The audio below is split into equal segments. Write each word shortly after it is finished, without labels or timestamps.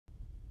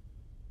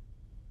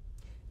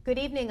Good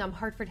evening. I'm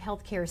Hartford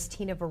HealthCare's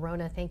Tina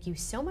Verona. Thank you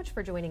so much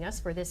for joining us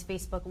for this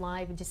Facebook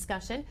Live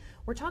discussion.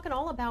 We're talking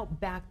all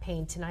about back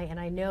pain tonight, and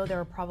I know there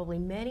are probably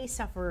many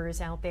sufferers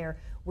out there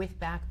with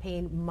back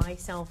pain,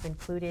 myself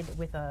included,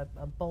 with a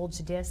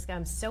bulged disc.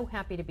 I'm so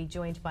happy to be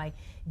joined by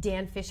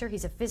Dan Fisher.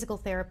 He's a physical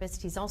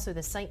therapist. He's also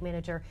the site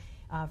manager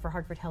for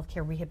Hartford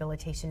HealthCare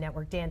Rehabilitation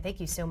Network. Dan, thank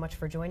you so much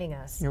for joining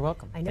us. You're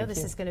welcome. I know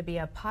this is going to be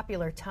a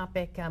popular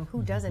topic.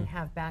 Who doesn't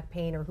have back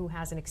pain, or who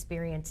hasn't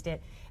experienced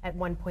it at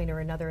one point or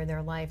another in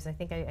their lives? I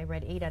think I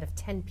read 8 out of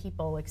 10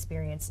 people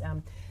experience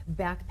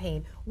back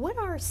pain. What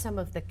are some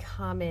of the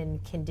common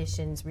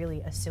conditions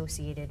really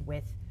associated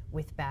with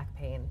back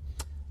pain?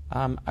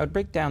 I would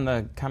break down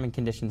the common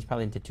conditions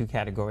probably into 2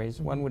 categories.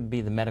 One would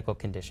be the medical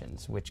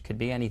conditions, which could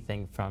be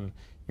anything from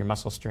your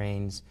muscle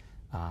strains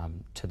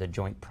to the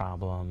joint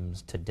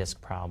problems, to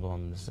disc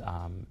problems,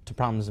 to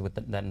problems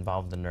that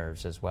involve the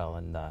nerves as well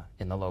in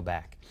the low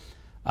back.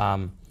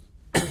 And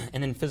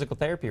then physical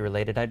therapy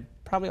related, I'd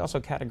probably also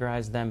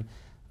categorize them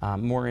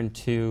more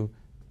into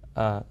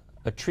a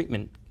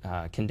treatment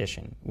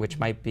condition, which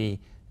might be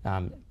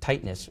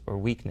tightness or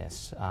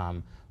weakness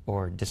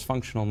or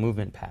dysfunctional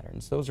movement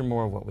patterns. Those are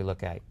more what we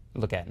look at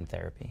in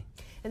therapy.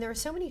 And there are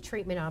so many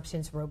treatment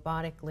options,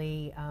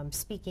 robotically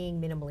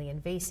speaking, minimally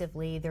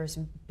invasively. There's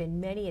been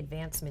many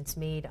advancements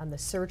made on the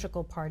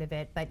surgical part of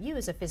it, but you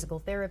as a physical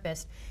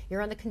therapist,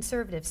 you're on the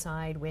conservative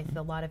side with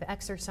a lot of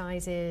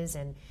exercises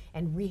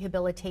and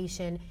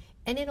rehabilitation.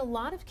 And in a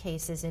lot of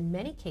cases, in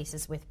many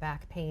cases with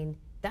back pain,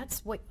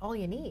 that's all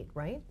you need,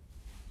 right?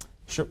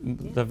 Sure.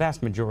 The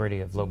vast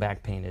majority of low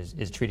back pain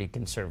is treated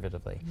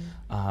conservatively.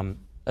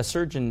 A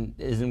surgeon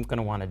isn't going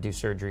to want to do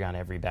surgery on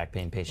every back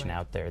pain patient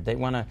out there. They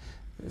want to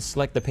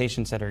select the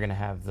patients that are going to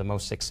have the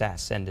most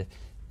success. And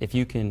if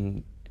you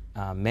can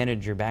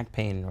manage your back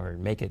pain or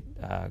make it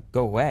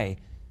go away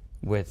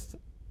with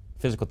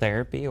physical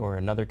therapy or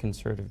another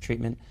conservative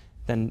treatment,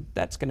 then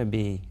that's going to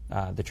be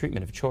the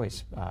treatment of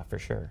choice for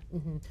sure.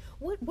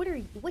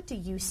 What do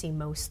you see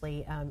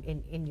mostly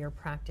in your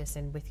practice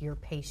and with your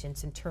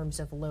patients in terms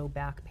of low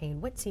back pain?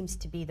 What seems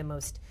to be the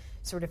most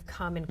sort of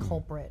common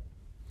culprit?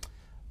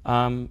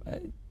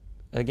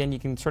 Again, you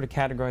can sort of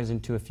categorize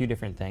into a few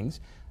different things.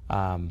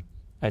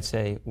 I'd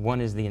say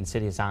one is the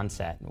insidious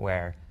onset,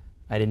 where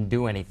I didn't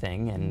do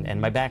anything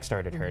and my back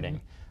started hurting.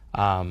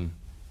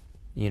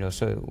 You know,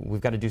 so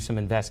we've got to do some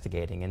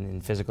investigating, and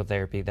in physical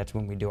therapy, that's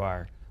when we do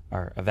our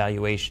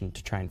evaluation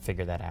to try and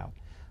figure that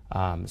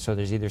out. So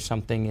there's either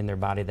something in their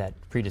body that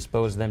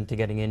predisposed them to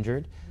getting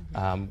injured,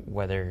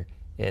 whether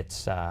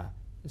it's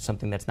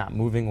something that's not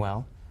moving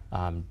well,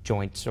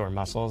 joints or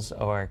muscles,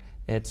 or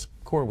it's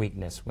core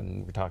weakness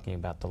when we're talking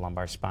about the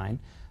lumbar spine,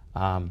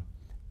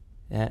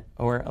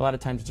 or a lot of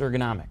times it's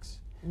ergonomics.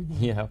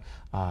 You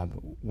know,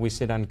 we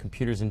sit on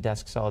computers and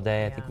desks all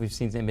day. I think we've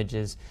seen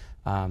images.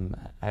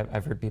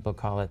 I've heard people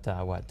call it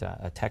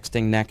a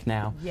texting neck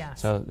now.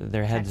 So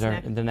their heads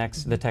are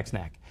the text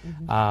neck.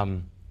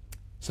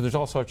 So there's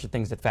all sorts of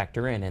things that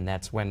factor in, and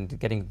that's when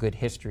getting a good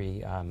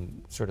history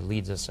sort of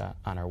leads us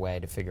on our way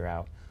to figure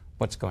out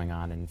what's going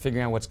on, and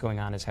figuring out what's going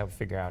on is how we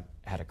figure out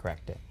how to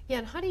correct it. Yeah,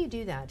 and how do you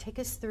do that? Take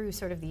us through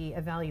sort of the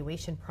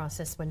evaluation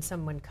process when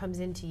someone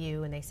comes into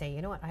you and they say,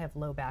 you know what, I have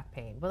low back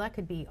pain. Well, that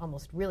could be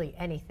almost really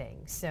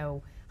anything.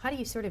 So how do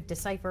you sort of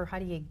decipher, how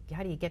do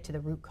you get to the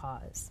root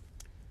cause?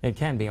 It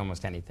can be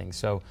almost anything.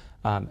 So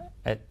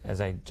as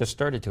I just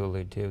started to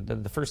allude to,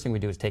 the first thing we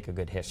do is take a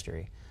good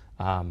history.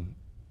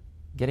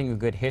 Getting a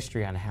good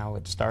history on how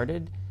it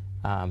started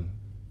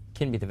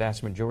can be the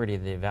vast majority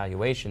of the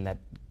evaluation. That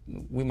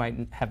we might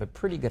have a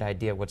pretty good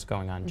idea what's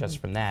going on just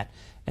from that,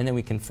 and then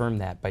we confirm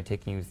that by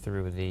taking you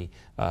through the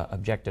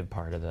objective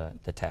part of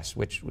the test,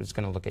 which was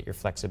going to look at your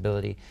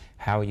flexibility,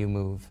 how you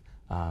move.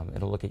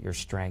 It'll look at your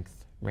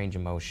strength, range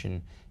of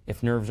motion.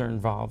 If nerves are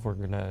involved, we're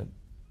going to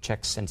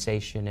check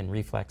sensation and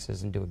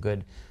reflexes and do a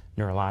good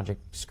neurologic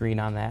screen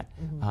on that.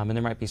 And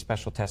there might be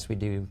special tests we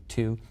do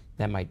too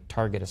that might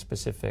target a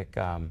specific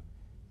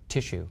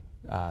tissue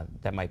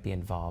that might be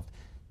involved.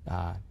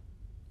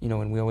 You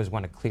know, and we always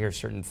want to clear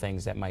certain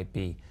things that might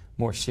be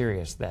more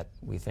serious that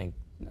we think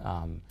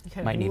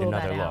might need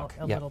another look.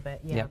 A little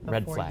bit,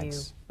 red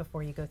flags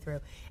before you go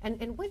through.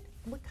 And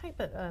what type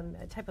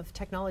of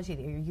technology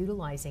that you're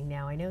utilizing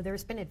now? I know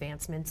there's been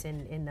advancements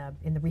in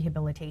the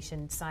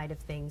rehabilitation side of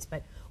things,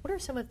 but what are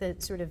some of the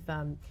sort of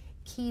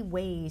key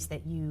ways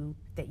that you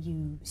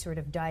sort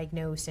of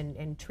diagnose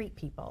and treat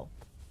people?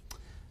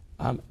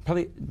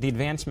 Probably the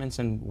advancements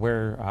and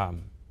where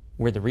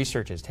the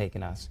research has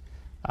taken us.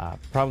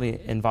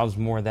 Probably involves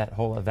more that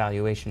whole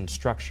evaluation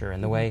structure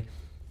and the way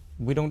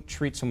we don't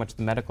treat so much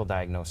the medical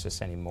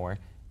diagnosis anymore.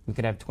 We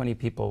could have 20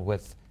 people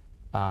with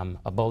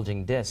a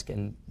bulging disc,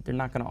 and they're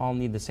not going to all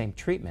need the same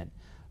treatment.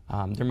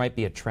 There might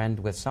be a trend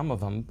with some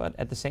of them, but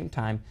at the same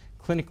time,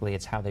 clinically,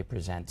 it's how they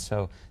present.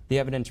 So the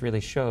evidence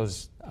really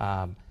shows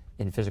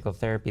in physical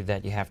therapy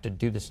that you have to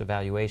do this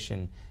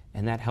evaluation,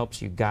 and that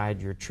helps you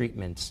guide your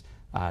treatments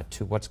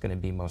to what's going to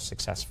be most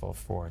successful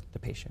for the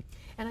patient.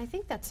 And I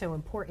think that's so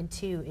important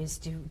too, is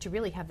to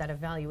really have that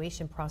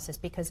evaluation process,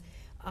 because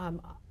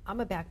I'm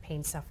a back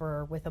pain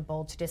sufferer with a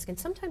bulge disc, and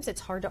sometimes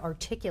it's hard to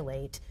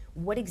articulate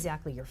what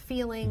exactly you're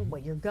feeling,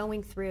 what you're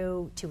going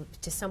through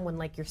to someone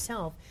like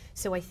yourself.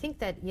 So I think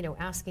that,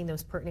 asking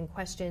those pertinent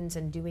questions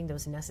and doing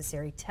those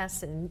necessary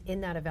tests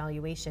in that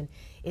evaluation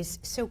is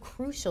so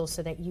crucial,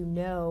 so that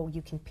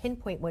you can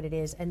pinpoint what it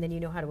is, and then you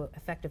know how to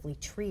effectively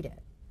treat it.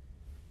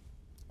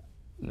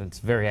 It's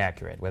very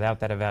accurate. Without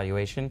that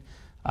evaluation,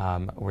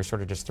 we're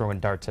sort of just throwing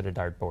darts at a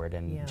dartboard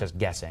and just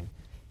guessing.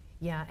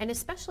 Yeah, and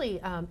especially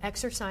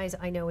exercise,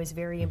 I know, is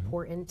very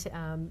important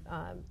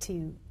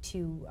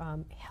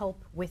to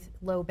help with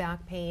low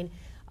back pain.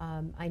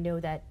 I know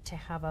that to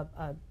have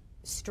a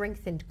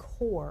strengthened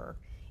core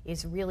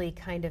is really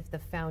kind of the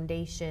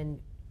foundation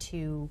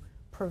to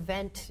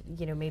prevent,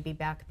 maybe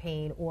back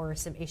pain or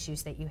some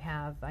issues that you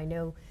have. I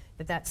know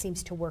that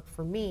seems to work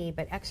for me,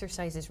 but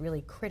exercise is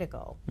really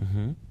critical.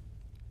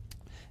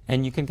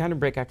 And you can kind of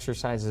break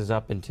exercises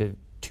up into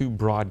two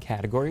broad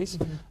categories.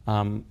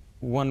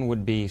 One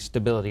would be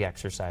stability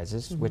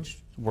exercises, which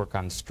work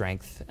on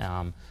strength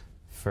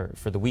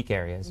for the weak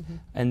areas.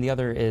 And the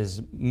other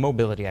is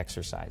mobility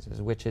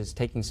exercises, which is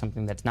taking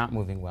something that's not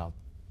moving well,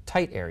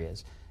 tight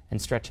areas,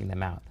 and stretching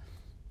them out.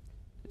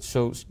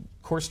 So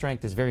core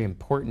strength is very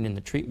important in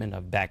the treatment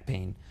of back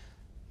pain,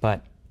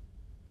 but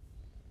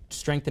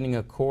strengthening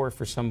a core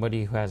for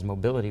somebody who has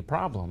mobility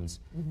problems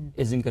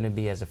isn't going to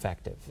be as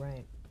effective.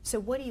 Right. So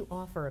what do you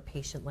offer a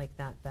patient like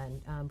that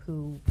then,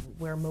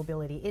 where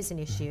mobility is an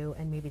issue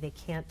and maybe they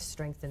can't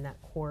strengthen that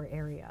core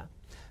area?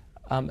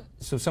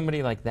 So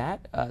somebody like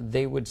that,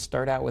 they would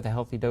start out with a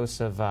healthy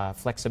dose of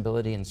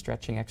flexibility and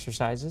stretching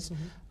exercises,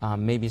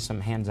 maybe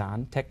some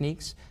hands-on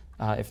techniques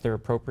if they're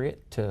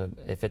appropriate.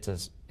 If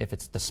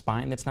it's the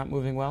spine that's not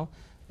moving well,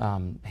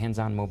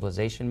 hands-on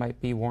mobilization might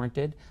be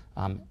warranted.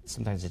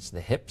 Sometimes it's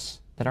the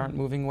hips that aren't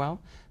moving well,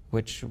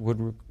 which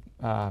would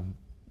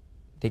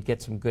they'd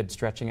get some good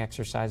stretching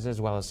exercises as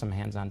well as some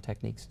hands-on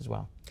techniques as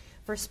well.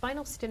 For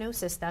spinal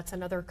stenosis, that's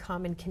another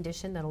common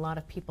condition that a lot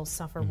of people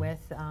suffer with.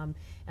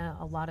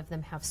 A lot of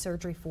them have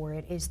surgery for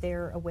it. Is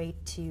there a way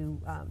to,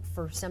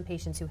 for some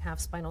patients who have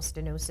spinal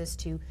stenosis,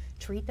 to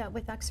treat that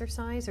with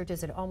exercise, or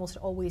does it almost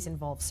always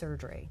involve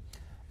surgery?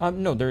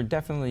 No, there are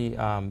definitely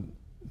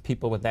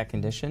people with that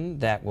condition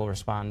that will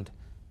respond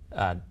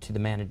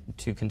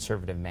to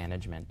conservative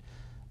management.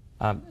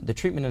 The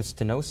treatment of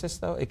stenosis,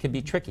 though, it could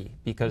be tricky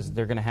because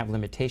they're going to have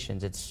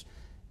limitations. It's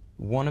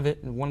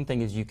one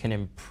thing is you can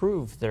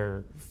improve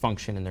their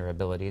function and their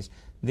abilities.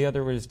 The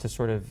other is to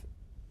sort of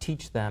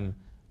teach them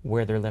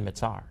where their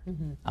limits are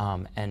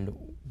and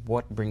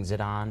what brings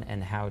it on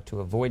and how to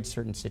avoid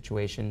certain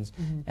situations.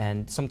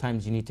 And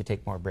sometimes you need to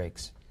take more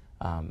breaks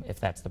if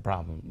that's the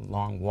problem.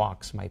 Long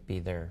walks might be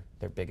their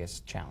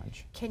biggest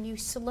challenge. Can you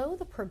slow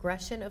the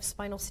progression of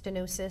spinal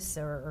stenosis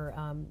or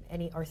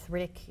any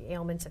arthritic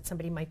ailments that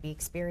somebody might be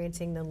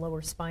experiencing in the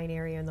lower spine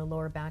area and the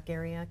lower back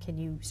area? Can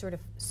you sort of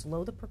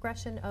slow the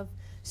progression of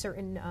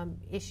certain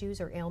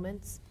issues or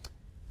ailments?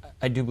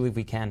 I do believe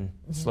we can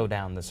slow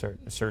down the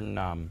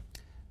certain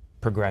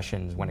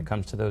progressions when it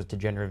comes to those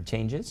degenerative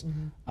changes.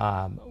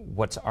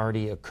 What's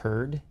already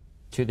occurred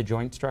to the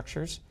joint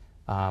structures,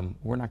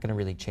 we're not going to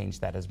really change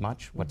that as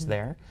much, what's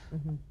there.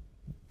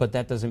 But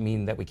that doesn't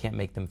mean that we can't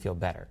make them feel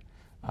better.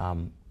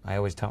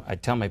 I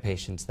tell my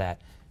patients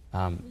that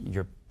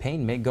your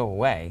pain may go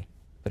away,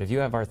 but if you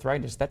have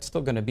arthritis, that's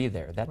still going to be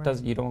there.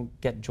 That you don't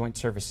get joint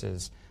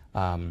services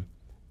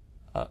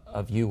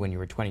of you when you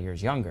were 20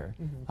 years younger.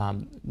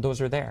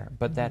 Those are there,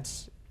 but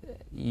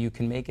you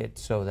can make it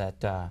so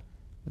that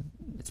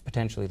it's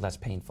potentially less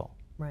painful.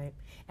 Right.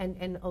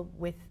 And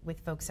with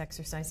folks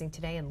exercising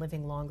today and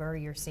living longer,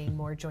 you're seeing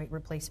more joint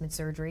replacement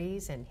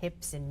surgeries and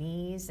hips and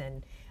knees,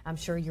 and I'm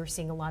sure you're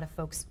seeing a lot of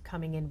folks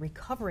coming in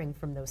recovering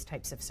from those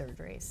types of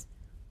surgeries.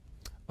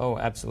 Oh,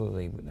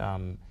 absolutely.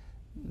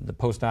 The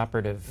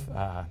post-operative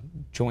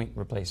joint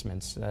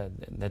replacements,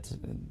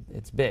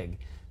 it's big.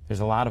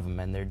 There's a lot of them,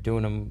 and they're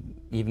doing them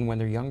even when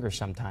they're younger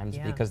sometimes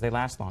because they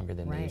last longer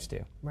than they used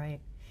to. Right.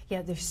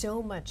 Yeah, there's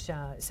so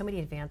many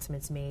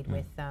advancements made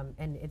with,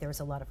 and there's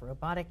a lot of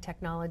robotic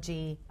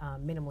technology,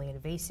 minimally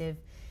invasive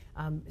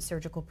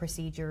surgical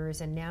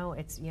procedures, and now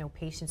it's,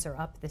 patients are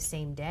up the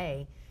same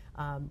day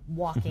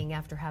walking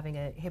after having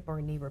a hip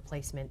or knee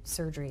replacement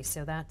surgery.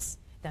 So that's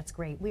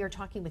great. We are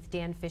talking with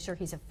Dan Fisher.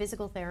 He's a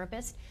physical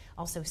therapist,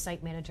 also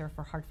site manager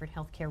for Hartford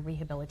HealthCare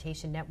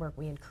Rehabilitation Network.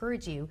 We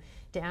encourage you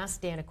to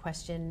ask Dan a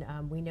question.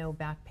 We know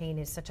back pain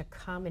is such a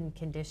common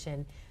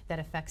condition that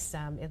affects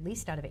at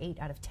least 8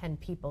 out of 10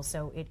 people.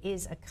 So it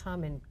is a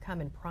common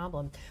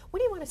problem. What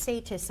do you want to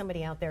say to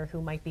somebody out there who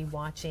might be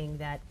watching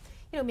that,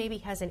 maybe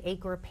has an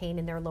ache or a pain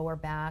in their lower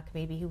back,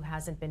 maybe who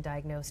hasn't been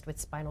diagnosed with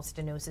spinal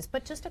stenosis,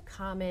 but just a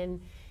common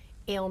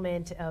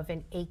ailment of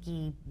an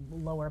achy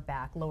lower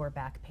back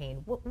pain?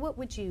 What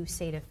would you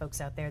say to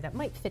folks out there that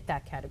might fit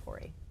that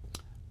category?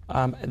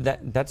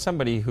 That's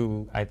somebody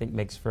who I think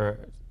makes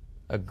for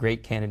a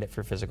great candidate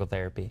for physical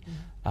therapy.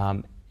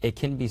 it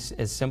can be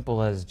as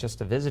simple as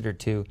just a visit or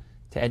two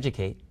to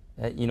educate.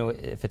 You know,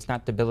 if it's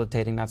not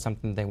debilitating, not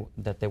something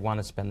that they want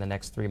to spend the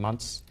next 3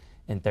 months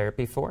in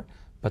therapy for,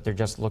 but they're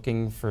just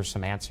looking for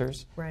some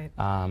answers, right.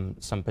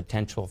 Some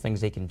potential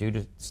things they can do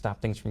to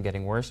stop things from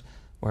getting worse,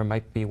 or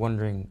might be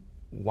wondering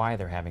why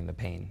they're having the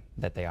pain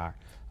that they are.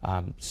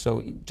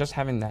 So just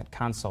having that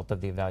consult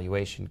of the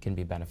evaluation can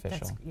be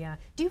beneficial. Yeah.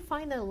 Do you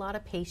find that a lot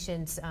of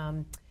patients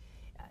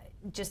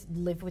just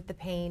live with the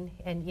pain?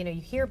 And you know,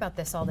 you hear about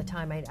this all the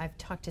time. I've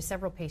talked to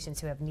several patients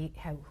who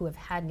have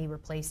had knee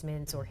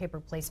replacements or hip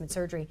replacement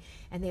surgery,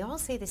 and they all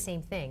say the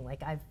same thing.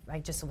 Like, I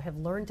just have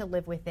learned to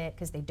live with it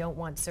because they don't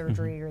want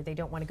surgery, or they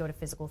don't want to go to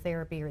physical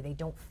therapy, or they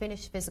don't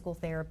finish physical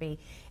therapy.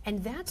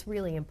 And that's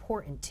really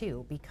important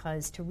too,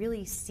 because to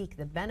really seek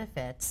the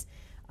benefits,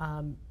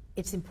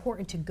 it's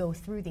important to go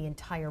through the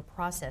entire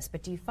process.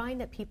 But do you find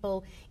that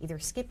people either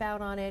skip out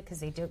on it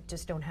because they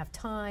just don't have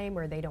time,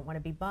 or they don't want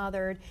to be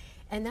bothered?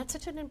 And that's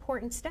such an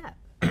important step.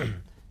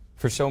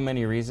 For so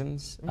many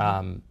reasons,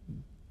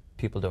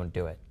 people don't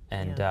do it.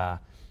 And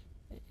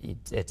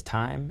it's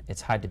time,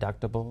 it's high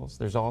deductibles.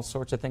 There's all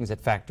sorts of things that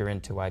factor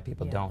into why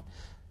people don't.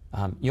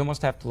 You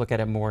almost have to look at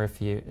it more,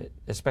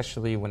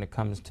 especially when it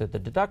comes to the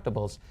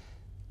deductibles.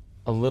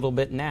 A little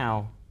bit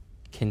now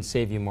can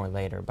save you more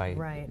later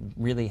by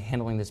really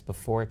handling this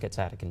before it gets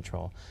out of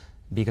control.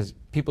 Because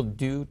people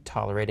do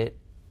tolerate it,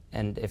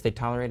 and if they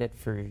tolerate it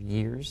for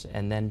years,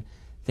 and then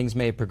things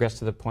may progress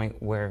to the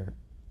point where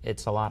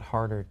it's a lot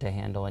harder to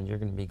handle, and you're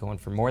going to be going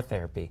for more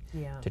therapy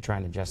to try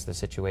and adjust the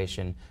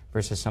situation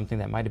versus something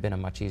that might have been a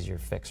much easier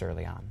fix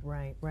early on.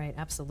 Right, right,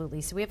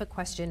 absolutely. So we have a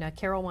question.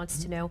 Carol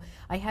wants to know,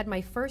 I had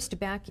my first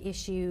back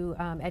issue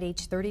at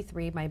age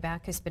 33. My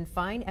back has been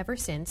fine ever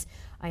since.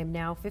 I am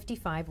now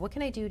 55. What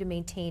can I do to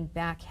maintain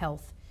back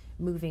health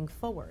moving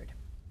forward?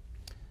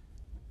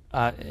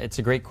 It's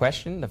a great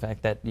question, the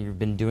fact that you've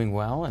been doing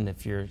well, and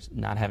if you're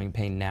not having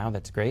pain now,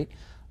 that's great.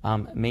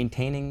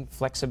 Maintaining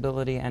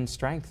flexibility and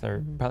strength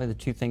are probably the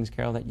two things,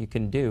 Carol, that you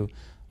can do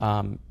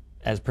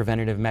as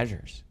preventative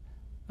measures.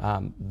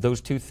 Those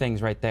two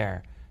things right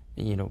there,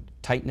 you know,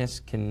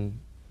 tightness can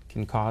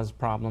cause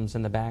problems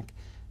in the back,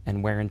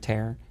 and wear and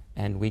tear,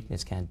 and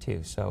weakness can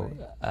too. So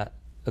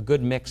a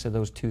good mix of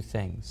those two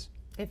things.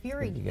 If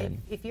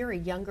you're a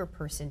younger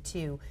person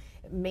too,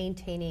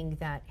 maintaining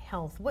that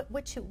health, what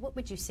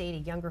would you say to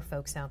younger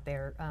folks out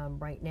there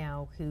right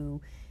now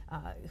who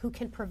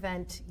can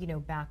prevent, you know,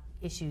 back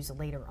issues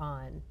later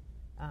on?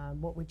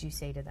 What would you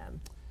say to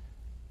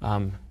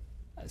them?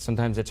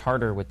 Sometimes it's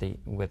harder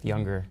with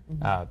younger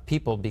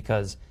people,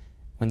 because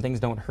when things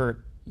don't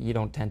hurt, you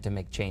don't tend to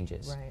make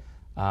changes.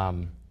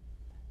 Right.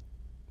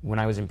 When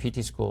I was in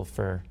PT school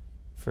for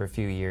a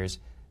few years,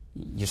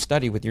 you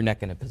study with your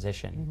neck in a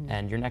position,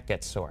 and your neck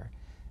gets sore.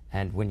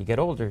 And when you get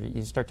older,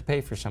 you start to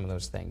pay for some of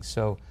those things.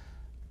 So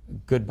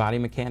good body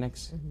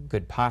mechanics,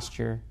 good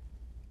posture,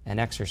 and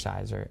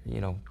exercise, or,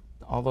 you know,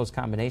 all those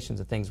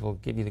combinations of things will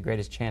give you the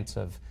greatest chance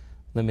of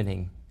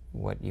limiting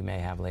what you may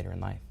have later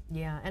in life.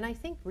 Yeah, and I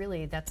think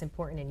really that's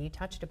important, and you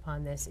touched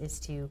upon this, is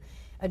to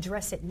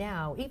address it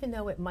now, even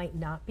though it might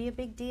not be a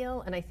big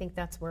deal. And I think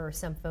that's where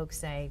some folks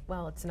say,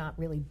 well, it's not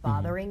really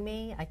bothering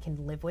me, I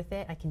can live with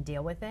it, I can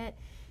deal with it,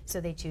 so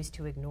they choose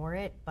to ignore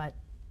it, but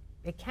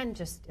it can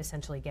just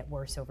essentially get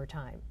worse over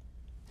time.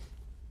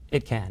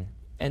 It can,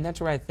 and that's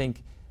where I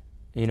think,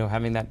 you know,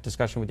 having that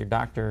discussion with your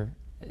doctor,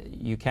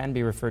 you can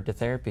be referred to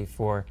therapy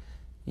for,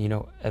 you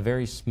know, a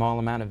very small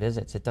amount of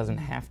visits. It doesn't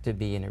have to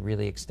be in a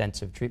really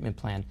extensive treatment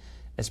plan,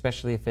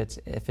 especially if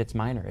it's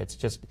minor. It's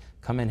just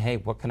come in, hey,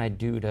 what can I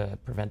do to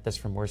prevent this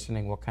from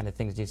worsening? What kind of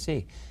things do you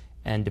see?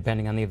 And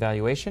depending on the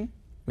evaluation,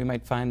 we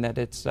might find that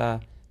it's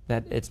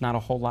not a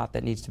whole lot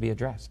that needs to be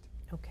addressed.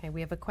 Okay,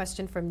 we have a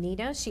question from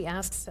Nina. She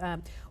asks,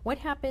 what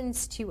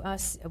happens to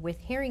us with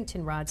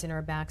Harrington rods in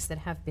our backs that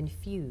have been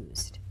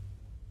fused?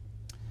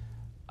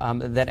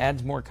 That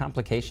adds more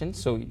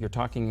complications. So you're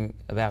talking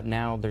about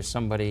now there's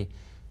somebody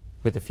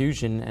with a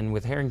fusion, and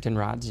with Harrington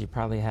rods, you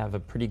probably have a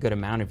pretty good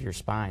amount of your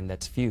spine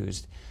that's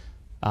fused.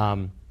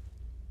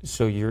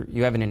 So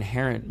you have an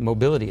inherent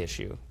mobility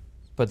issue,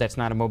 but that's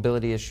not a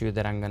mobility issue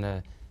that I'm going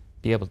to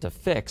be able to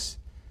fix.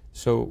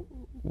 So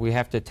we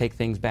have to take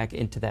things back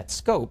into that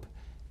scope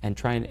and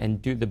try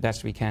and do the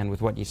best we can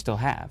with what you still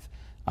have.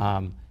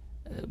 One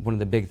of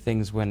the big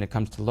things when it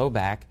comes to low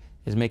back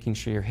is making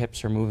sure your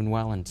hips are moving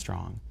well and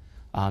strong.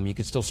 You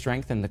can still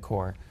strengthen the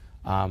core.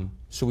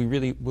 So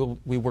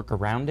we work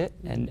around it,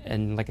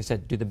 and like I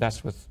said, do the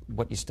best with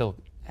what you still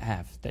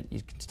have that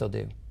you can still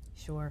do.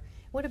 Sure.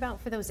 What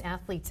about for those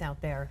athletes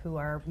out there who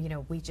are, you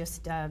know, we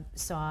just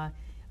saw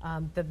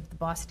the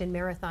Boston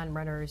Marathon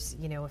runners,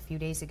 you know, a few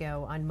days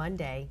ago on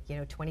Monday, you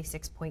know,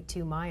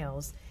 26.2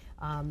 miles.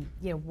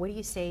 You know, what do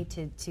you say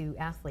to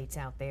athletes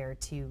out there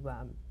to,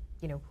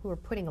 you know, who are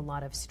putting a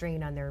lot of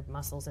strain on their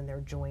muscles and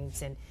their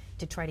joints, and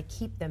to try to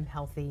keep them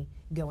healthy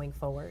going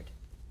forward?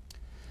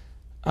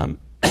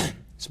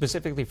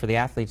 Specifically for the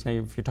athletes, now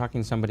if you're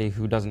talking to somebody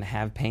who doesn't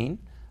have pain,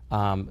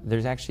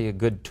 There's actually a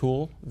good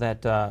tool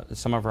that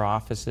some of our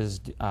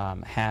offices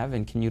have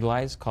and can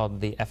utilize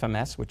called the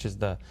FMS, which is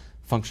the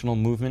Functional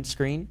Movement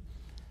Screen.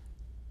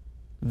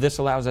 This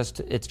allows us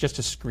to, it's just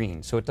a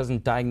screen, so it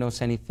doesn't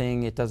diagnose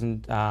anything, it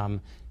doesn't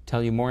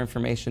tell you more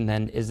information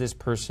than is this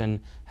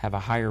person have a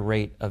higher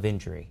rate of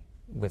injury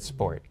with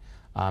sport.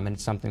 And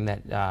it's something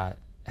that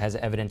has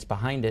evidence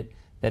behind it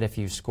that if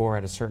you score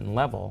at a certain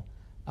level,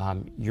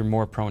 you're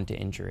more prone to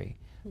injury.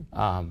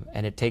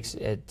 And it takes,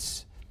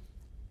 it's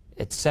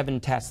 7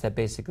 tests that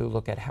basically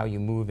look at how you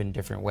move in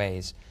different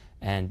ways,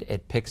 and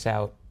it picks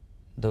out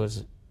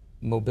those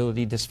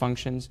mobility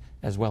dysfunctions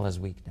as well as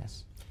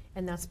weakness.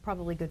 And that's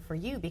probably good for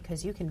you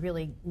because you can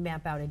really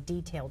map out a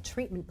detailed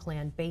treatment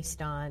plan based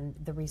on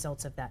the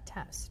results of that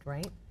test,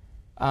 right?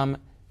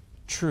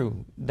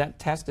 True. That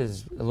test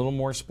is a little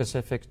more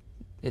specific.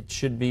 It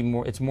should be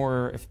more, it's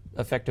more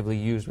effectively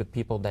used with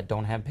people that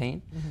don't have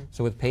pain.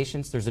 So with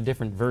patients, there's a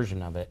different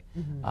version of it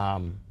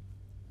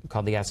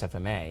called the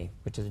SFMA,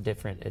 which is a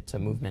different, it's a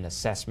movement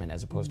assessment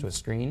as opposed to a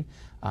screen,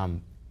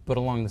 but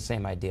along the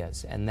same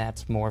ideas. And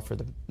that's more for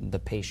the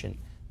patient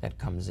that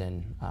comes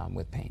in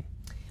with pain.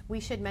 We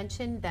should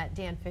mention that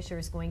Dan Fisher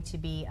is going to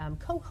be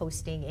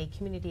co-hosting a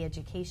community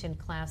education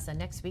class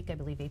next week, I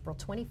believe April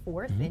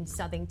 24th in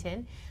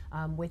Southington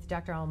with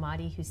Dr.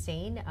 Almadi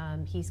Hussein.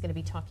 He's going to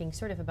be talking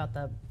sort of about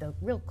the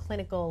real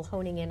clinical,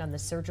 honing in on the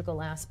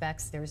surgical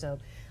aspects. There's a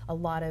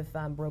lot of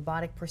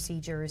robotic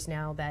procedures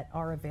now that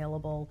are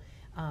available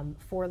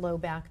for low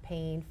back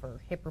pain,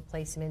 for hip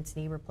replacements,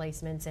 knee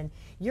replacements, and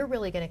you're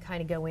really going to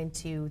kind of go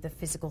into the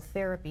physical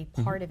therapy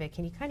part of it.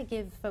 Can you kind of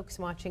give folks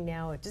watching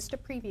now just a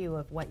preview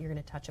of what you're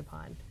going to touch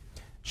upon?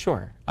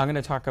 Sure. I'm going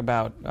to talk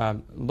about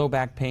low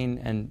back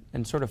pain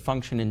and sort of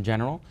function in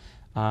general.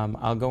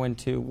 I'll go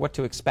into what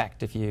to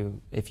expect if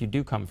you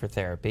do come for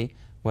therapy,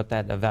 what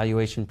that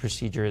evaluation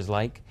procedure is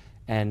like,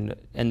 and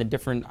the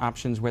different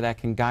options where that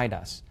can guide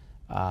us.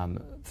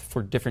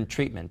 For different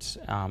treatments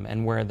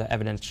and where the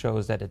evidence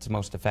shows that it's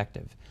most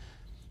effective.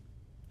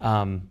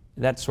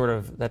 That's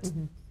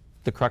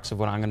the crux of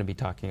what I'm going to be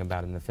talking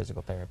about in the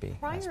physical therapy.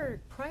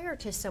 Prior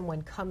to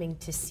someone coming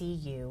to see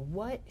you,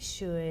 what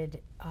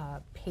should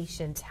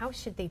patients, how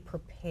should they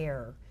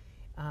prepare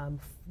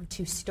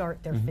to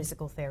start their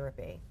physical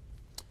therapy?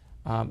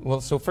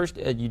 Well, so first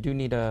you do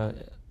need a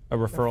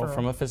referral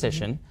from a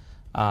physician.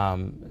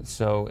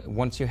 So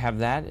once you have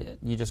that,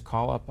 you just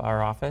call up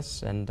our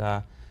office and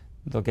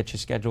they'll get you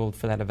scheduled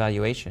for that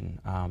evaluation.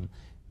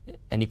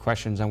 Any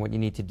questions on what you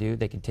need to do,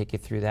 they can take you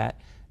through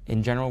that.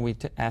 In general, we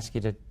ask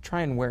you to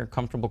try and wear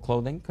comfortable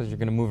clothing because you're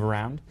going to move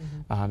around.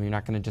 You're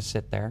not going to just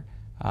sit there,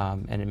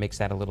 and it makes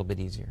that a little bit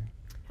easier.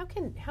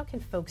 How can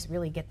folks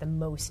really get the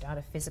most out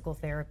of physical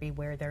therapy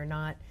where they're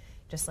not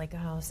just like,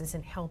 oh, this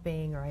isn't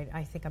helping, or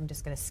I think I'm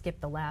just going to skip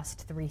the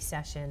last 3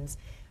 sessions?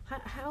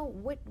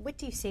 What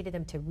do you say to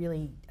them to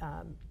really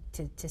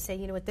to say,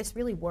 you know what, this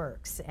really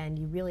works, and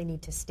you really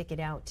need to stick it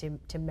out to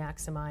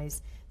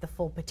maximize the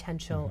full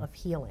potential of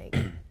healing?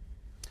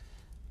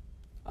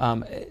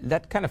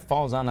 That kind of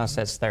falls on us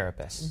as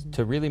therapists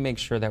to really make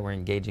sure that we're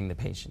engaging the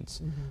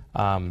patients.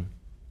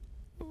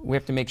 We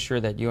have to make sure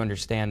that you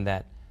understand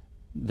that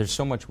there's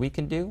so much we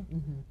can do,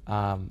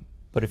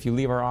 but if you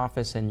leave our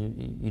office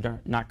and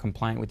you're not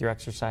compliant with your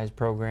exercise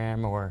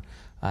program or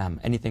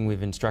anything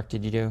we've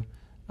instructed you to,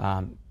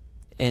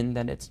 and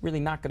then it's really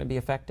not going to be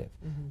effective.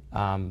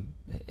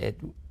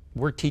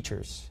 We're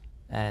teachers,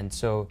 and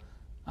so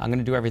I'm going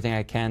to do everything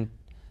I can.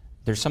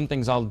 There's some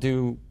things I'll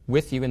do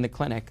with you in the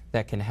clinic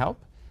that can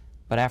help,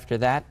 but after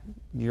that,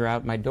 you're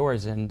out my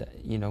doors, and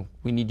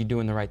we need you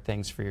doing the right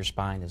things for your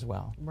spine as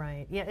well.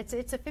 Right. Yeah, it's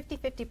a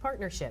 50-50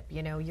 partnership.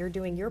 You're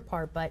doing your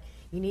part, but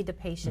you need the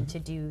patient to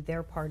do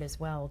their part as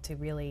well to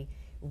really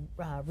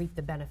reap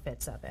the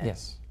benefits of it.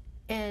 Yes.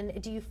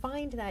 And do you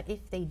find that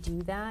if they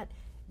do that,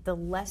 the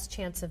less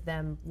chance of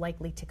them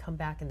likely to come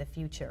back in the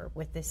future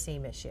with this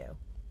same issue?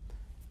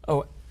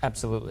 Oh,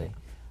 absolutely.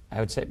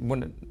 I would say,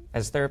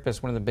 as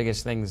therapists, one of the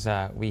biggest things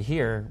we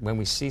hear when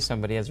we see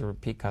somebody as a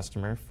repeat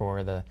customer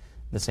for the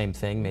same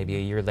thing, maybe a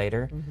year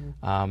later,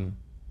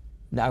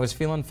 I was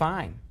feeling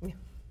fine.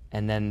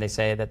 And then they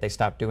say that they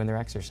stopped doing their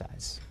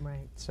exercise.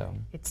 Right. So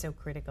it's so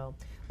critical.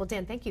 Well,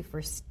 Dan, thank you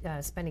for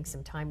spending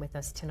some time with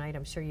us tonight.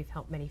 I'm sure you've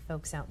helped many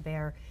folks out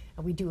there.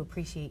 We do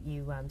appreciate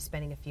you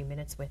spending a few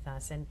minutes with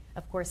us. And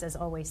of course, as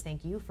always,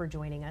 thank you for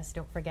joining us.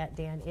 Don't forget,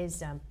 Dan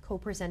is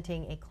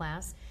co-presenting a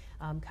class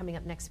coming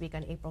up next week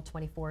on April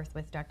 24th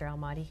with Dr.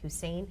 Almadi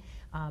Hussein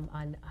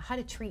on how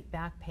to treat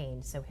back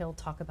pain. So he'll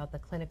talk about the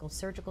clinical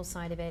surgical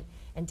side of it,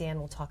 and Dan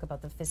will talk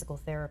about the physical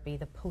therapy,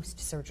 the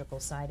post-surgical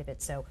side of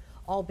it. So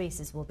all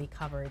bases will be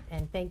covered.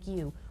 And thank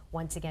you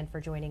once again for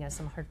joining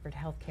us. I'm Hartford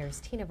HealthCare's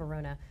Tina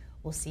Verona.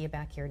 We'll see you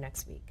back here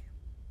next week.